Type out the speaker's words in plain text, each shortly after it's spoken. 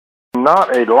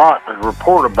not a lot to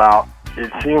report about.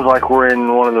 It seems like we're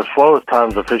in one of the slowest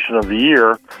times of fishing of the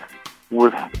year,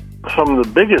 with some of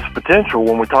the biggest potential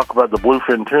when we talk about the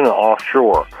bluefin tuna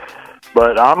offshore.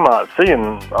 But I'm not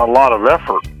seeing a lot of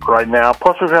effort right now.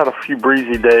 Plus, we've had a few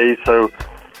breezy days, so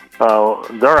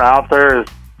they're out there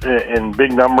in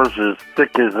big numbers, as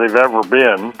thick as they've ever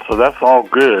been. So that's all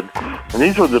good. And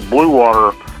these are the blue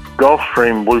water Gulf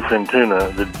Stream bluefin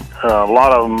tuna. A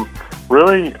lot of them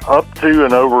really up to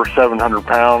and over 700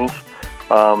 pounds.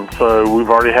 So we've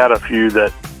already had a few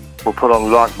that were put on the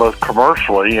dock both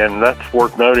commercially, and that's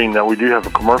worth noting that we do have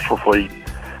a commercial fleet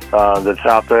that's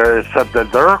out there, except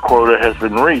that their quota has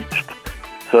been reached.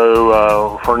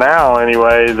 So for now,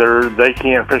 anyway, they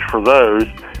can't fish for those.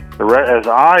 As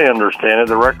I understand it,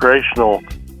 the recreational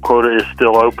quota is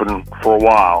still open for a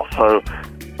while. So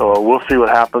we'll see what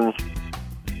happens.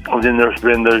 And then there's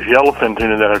been those yellowfin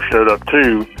tuna that have showed up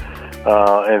too,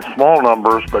 in small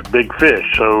numbers but big fish.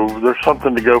 So there's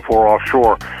something to go for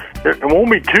offshore. It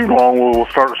won't be too long when we'll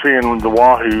start seeing the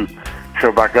wahoo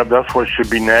show back up. That's what should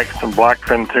be next, some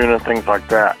blackfin tuna, things like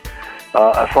that.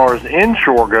 As far as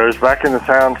inshore goes, back in the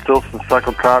town, still some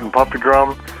speckled trout and puppy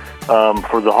drum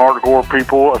for the hardcore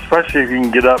people, especially if you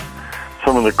can get up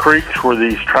some of the creeks where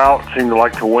these trout seem to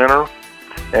like to winter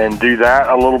and do that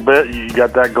a little bit. You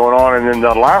got that going on. And then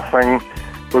the last thing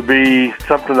would be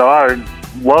something that I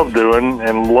love doing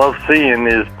and love seeing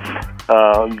is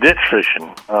ditch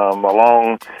fishing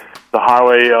along the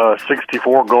Highway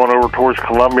 64 going over towards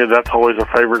Columbia. That's always a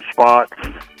favorite spot.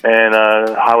 And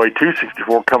Highway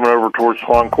 264 coming over towards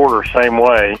Swan Quarter, same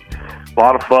way. A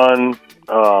lot of fun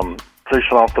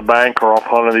fishing off the bank or off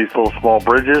one of these little small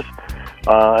bridges.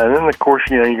 And then, of course,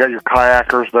 you got your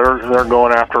kayakers. They're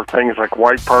going after things like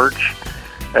white perch,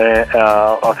 and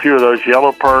a few of those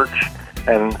yellow perch,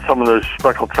 and some of those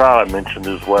speckled trout I mentioned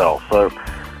as well. So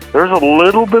there's a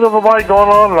little bit of a bite going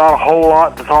on, not a whole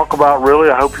lot to talk about,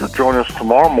 really. I hope you'll join us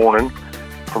tomorrow morning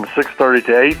from 6:30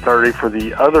 to 8:30 for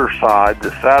the other side,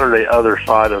 the Saturday other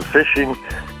side of fishing,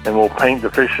 and we'll paint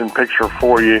the fishing picture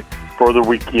for you for the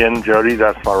weekend. Jody,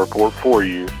 that's my report for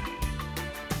you.